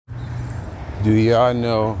Do y'all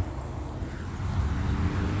know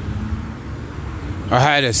I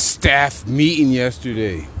had a staff meeting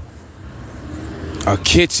yesterday? A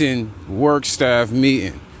kitchen work staff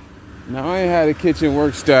meeting. Now, I ain't had a kitchen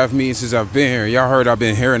work staff meeting since I've been here. Y'all heard I've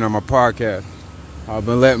been hearing on my podcast. I've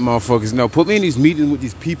been letting motherfuckers know. Put me in these meetings with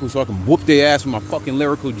these people so I can whoop their ass with my fucking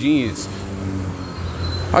lyrical genius.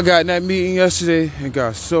 I got in that meeting yesterday and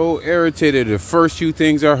got so irritated. The first few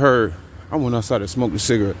things I heard, I went outside to smoke a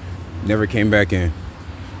cigarette. Never came back in.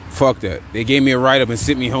 Fuck that. They gave me a write-up and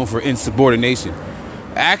sent me home for insubordination.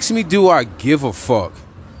 Ask me, do I give a fuck?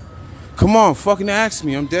 Come on, fucking ask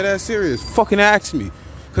me. I'm dead ass serious. Fucking ask me.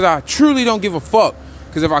 Because I truly don't give a fuck.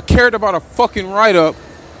 Because if I cared about a fucking write-up,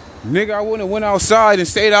 nigga, I wouldn't have went outside and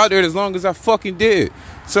stayed out there as long as I fucking did.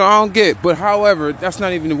 So I don't get. But however, that's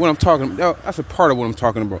not even what I'm talking about. That's a part of what I'm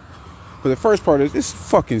talking about. But the first part is this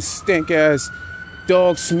fucking stink-ass,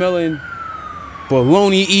 dog-smelling,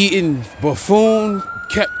 bologna-eating buffoon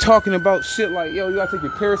kept talking about shit like, yo, you gotta take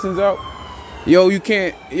your piercings out. Yo, you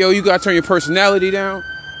can't. Yo, you gotta turn your personality down.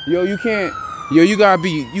 Yo, you can't. Yo, you gotta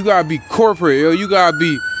be corporate. Yo, you gotta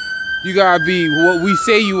be what we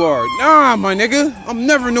say you are. Nah, my nigga. I'm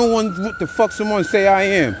never no one what the fuck someone say I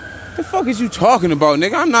am. The fuck is you talking about,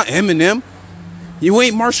 nigga? I'm not Eminem. You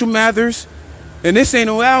ain't Marshall Mathers. And this ain't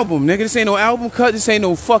no album, nigga. This ain't no album cut. This ain't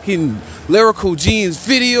no fucking lyrical genius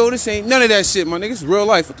video. This ain't none of that shit, my nigga. This is real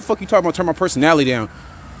life. What the fuck you talking about? Turn my personality down.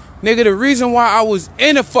 Nigga, the reason why I was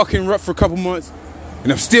in a fucking rut for a couple months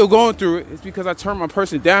and I'm still going through it is because I turned my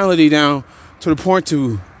personality down to the point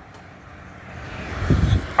to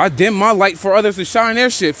I dim my light for others to shine their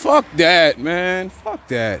shit. Fuck that, man. Fuck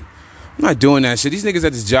that. I'm not doing that shit. These niggas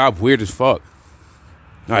at this job weird as fuck.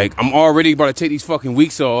 Like, I'm already about to take these fucking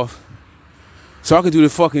weeks off so I could do the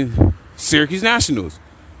fucking Syracuse Nationals.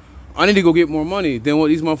 I need to go get more money than what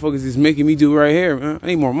these motherfuckers is making me do right here, man. I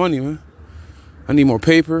need more money, man. I need more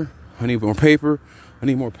paper. I need more paper. I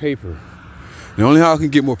need more paper. The only how I can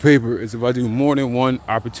get more paper is if I do more than one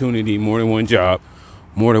opportunity, more than one job,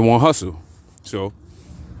 more than one hustle. So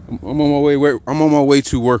I'm on my way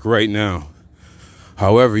to work right now.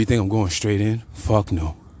 However, you think I'm going straight in? Fuck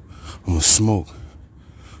no. I'm gonna smoke.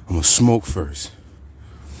 I'm gonna smoke first.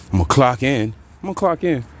 I'm gonna clock in. I'm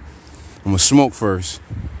gonna smoke first.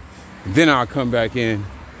 Then I'll come back in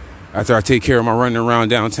after I take care of my running around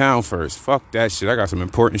downtown first. Fuck that shit. I got some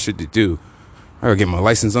important shit to do. I gotta get my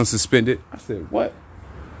license unsuspended. I said, what?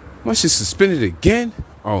 My shit suspended again?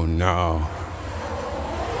 Oh no.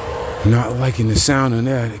 Not liking the sound of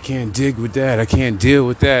that. I can't dig with that. I can't deal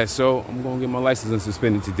with that. So I'm gonna get my license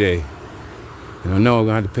unsuspended today. And I know I'm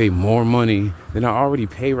gonna have to pay more money than I already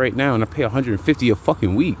pay right now. And I pay $150 a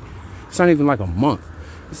fucking week. It's not even like a month.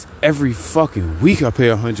 It's every fucking week I pay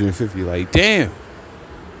 $150. Like, damn.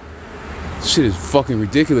 This shit is fucking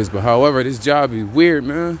ridiculous. But however, this job is weird,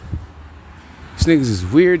 man. These niggas is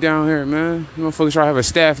weird down here, man. You motherfuckers try to have a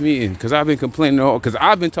staff meeting. Because I've been complaining, because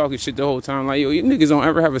I've been talking shit the whole time. Like, yo, you niggas don't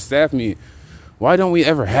ever have a staff meeting. Why don't we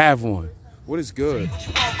ever have one? What is good?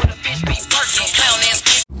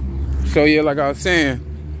 So, yeah, like I was saying,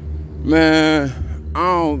 man,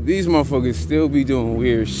 these motherfuckers still be doing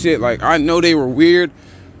weird shit. Like, I know they were weird.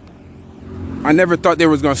 I never thought they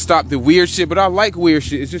was going to stop the weird shit, but I like weird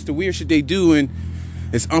shit. It's just the weird shit they do, and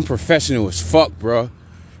it's unprofessional as fuck, bro.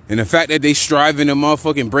 And the fact that they striving to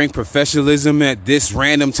motherfucking bring professionalism at this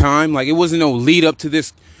random time, like, it wasn't no lead up to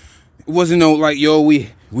this. It wasn't no, like, yo, we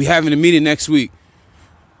having a meeting next week.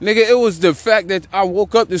 Nigga, it was the fact that I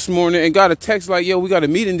woke up this morning and got a text like, yo, we got a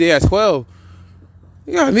meeting day at 12.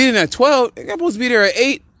 You got a meeting at 12? I'm supposed to be there at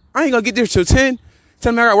 8. I ain't gonna get there till 10.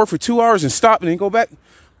 Tell me I gotta work for 2 hours and stop and then go back.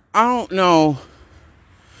 I don't know.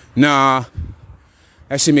 Nah.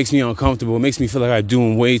 That shit makes me uncomfortable. It makes me feel like I'm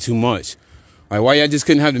doing way too much. Like, why y'all just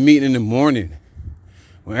couldn't have the meeting in the morning?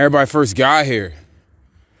 When everybody first got here.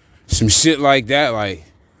 Some shit like that, like,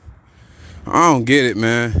 I don't get it,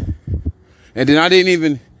 man. And then I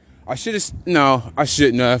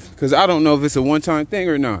shouldn't have. Because I don't know if it's a one-time thing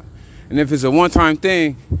or not. And if it's a one-time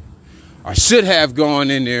thing, I should have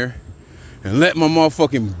gone in there and let my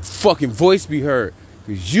fucking voice be heard.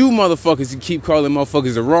 Because you motherfuckers keep calling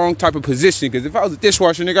motherfuckers the wrong type of position. Because if I was a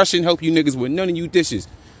dishwasher, nigga, I shouldn't help you niggas with none of you dishes.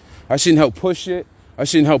 I shouldn't help push it. I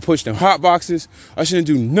shouldn't help push them hot boxes. I shouldn't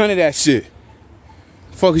do none of that shit.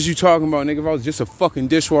 The fuck is you talking about, nigga? If I was just a fucking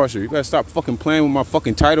dishwasher, you better stop fucking playing with my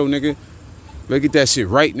fucking title, nigga. Better get that shit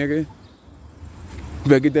right, nigga.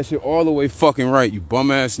 Better get that shit all the way fucking right, you bum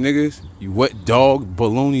ass niggas. You wet dog,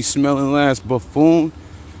 baloney smelling ass buffoon.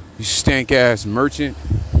 You stank ass merchant.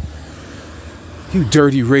 You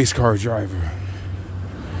dirty race car driver.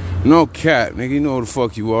 No cap, nigga. You know who the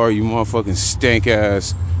fuck you are, you motherfucking stank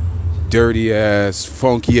ass dirty ass,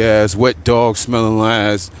 funky ass, wet dog smelling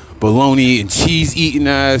ass, bologna and cheese eating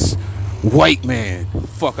ass white man.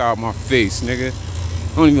 Fuck out my face, nigga.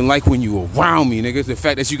 I don't even like when you around me, nigga. The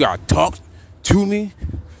fact that you gotta talk to me,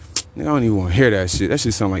 nigga, I don't even want to hear that shit. That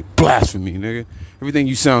shit sound like blasphemy, nigga. Everything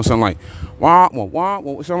you sound like wah wah wah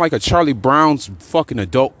wah. Sound like a Charlie Brown's fucking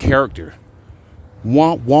adult character.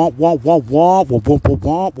 Wah wah wah wah wah wah wah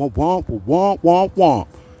wah wah wah wah wah wah.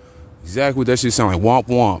 Exactly what that shit sound like. Womp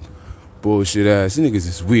womp. Bullshit ass. These niggas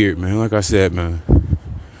is weird, man. Like I said, man.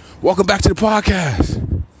 Welcome back to the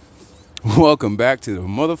podcast. Welcome back to the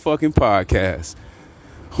motherfucking podcast.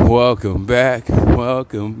 Welcome back.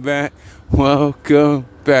 Welcome back. Welcome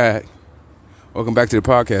back. Welcome back to the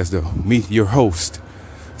podcast, though. Me, your host,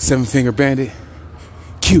 Seven Finger Bandit.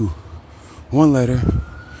 Q. One letter,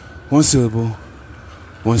 one syllable,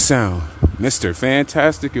 one sound. Mr.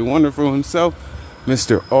 Fantastic and Wonderful himself.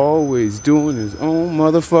 Mr. Always doing his own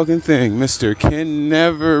motherfucking thing. Mr. Can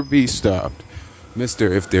never be stopped.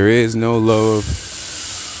 Mr. If there is no love,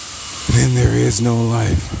 then there is no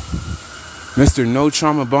life. Mr. No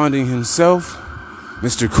Trauma Bonding himself.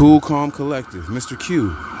 Mr. Cool, Calm, Collective. Mr.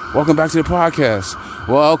 Q. Welcome back to the podcast.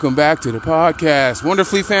 Welcome back to the podcast.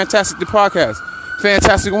 Wonderfully Fantastic, the podcast.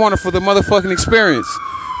 Fantastic and Wonderful, the motherfucking experience.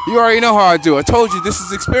 You already know how I do. I told you, this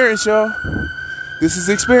is experience, y'all. This is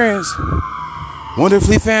experience.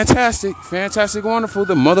 Wonderfully fantastic, fantastic, wonderful,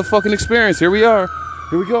 the motherfucking experience. Here we are.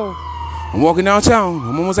 Here we go. I'm walking downtown.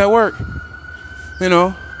 I'm almost at work. You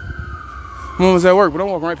know, I'm almost at work, but I'm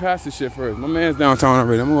walking right past this shit first. My man's downtown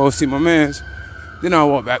already. I'm gonna go see my man's. Then I'll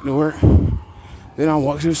walk back to work. Then I'll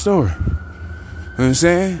walk to the store. You know what I'm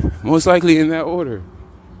saying? Most likely in that order.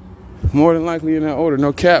 More than likely in that order.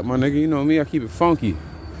 No cap, my nigga. You know me, I keep it funky.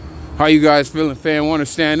 How you guys feeling? Fan Warners,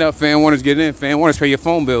 stand up. Fan Warners, get in. Fan Warners, pay your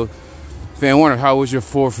phone bill. Fan Warner, how was your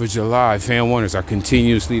 4th of July? Fan Warners, I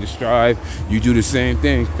continuously to strive. You do the same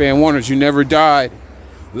thing. Fan Warners, you never died.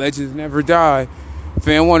 Legends never die.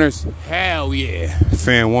 Fan Warners, hell yeah.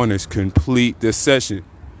 Fan Warners, complete the session.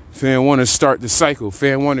 Fan Warners, start the cycle.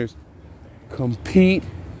 Fan Warners, compete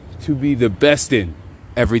to be the best in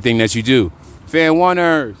everything that you do. Fan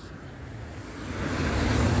Warners.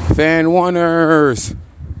 Fan Warners.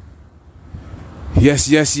 Yes,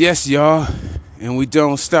 yes, yes, y'all. And we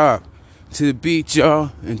don't stop. To the beat,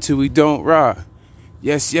 y'all, until we don't rock.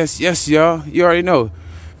 Yes, yes, yes, y'all. You already know.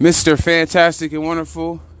 Mr. Fantastic and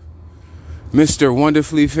Wonderful. Mr.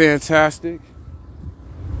 Wonderfully Fantastic.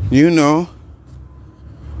 You know.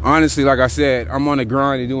 Honestly, like I said, I'm on the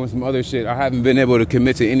grind and doing some other shit. I haven't been able to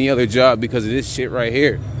commit to any other job because of this shit right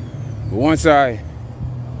here. But once I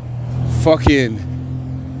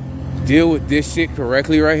fucking deal with this shit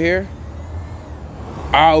correctly right here,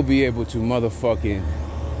 I'll be able to motherfucking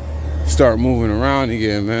start moving around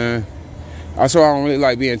again, man. That's why I don't really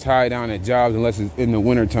like being tied down at jobs unless it's in the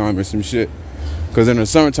wintertime or some shit. Because in the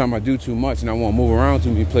summertime, I do too much and I want to move around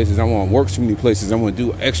too many places. I want to work too many places. I want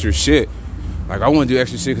to do extra shit. Like, I want to do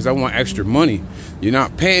extra shit because I want extra money. You're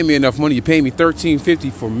not paying me enough money. You're paying me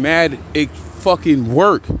 $13.50 for mad fucking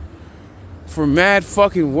work. For mad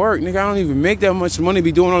fucking work. Nigga, I don't even make that much money to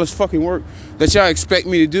be doing all this fucking work that y'all expect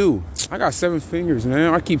me to do. I got 7 fingers,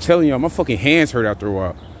 man. I keep telling y'all, my fucking hands hurt after a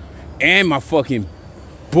while. And my fucking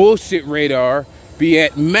bullshit radar be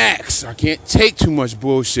at max. I can't take too much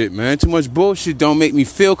bullshit, man. Too much bullshit don't make me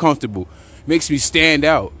feel comfortable. It makes me stand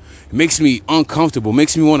out. It makes me uncomfortable. It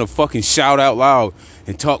makes me want to fucking shout out loud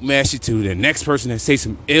and talk mad shit to the next person that say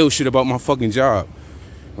some ill shit about my fucking job.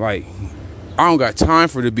 Like, I don't got time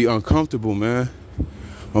for it to be uncomfortable, man.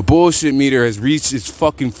 My bullshit meter has reached its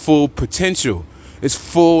fucking full potential. It's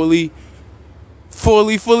fully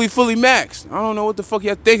maxed. I don't know what the fuck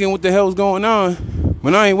y'all thinking, what the hell's going on,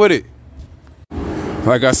 but I ain't with it.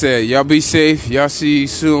 Like I said, y'all be safe. Y'all see you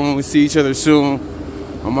soon. We see each other soon.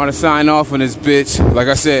 I'm about to sign off on this bitch. Like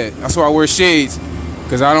I said, that's why I wear shades,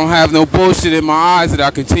 because I don't have no bullshit in my eyes that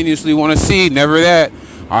I continuously want to see. Never that.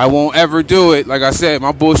 I won't ever do it. Like I said,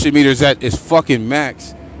 my bullshit meter is at its fucking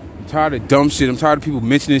max. I'm tired of dumb shit. I'm tired of people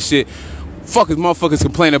mentioning shit. Fuck is motherfuckers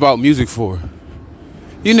complaining about music for?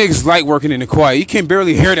 You niggas like working in the quiet. You can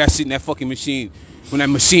barely hear that shit in that fucking machine when that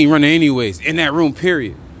machine running anyways. In that room,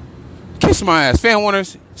 period. Kiss my ass. Fan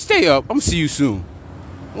Warners, stay up. I'm gonna see you soon.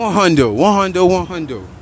 100.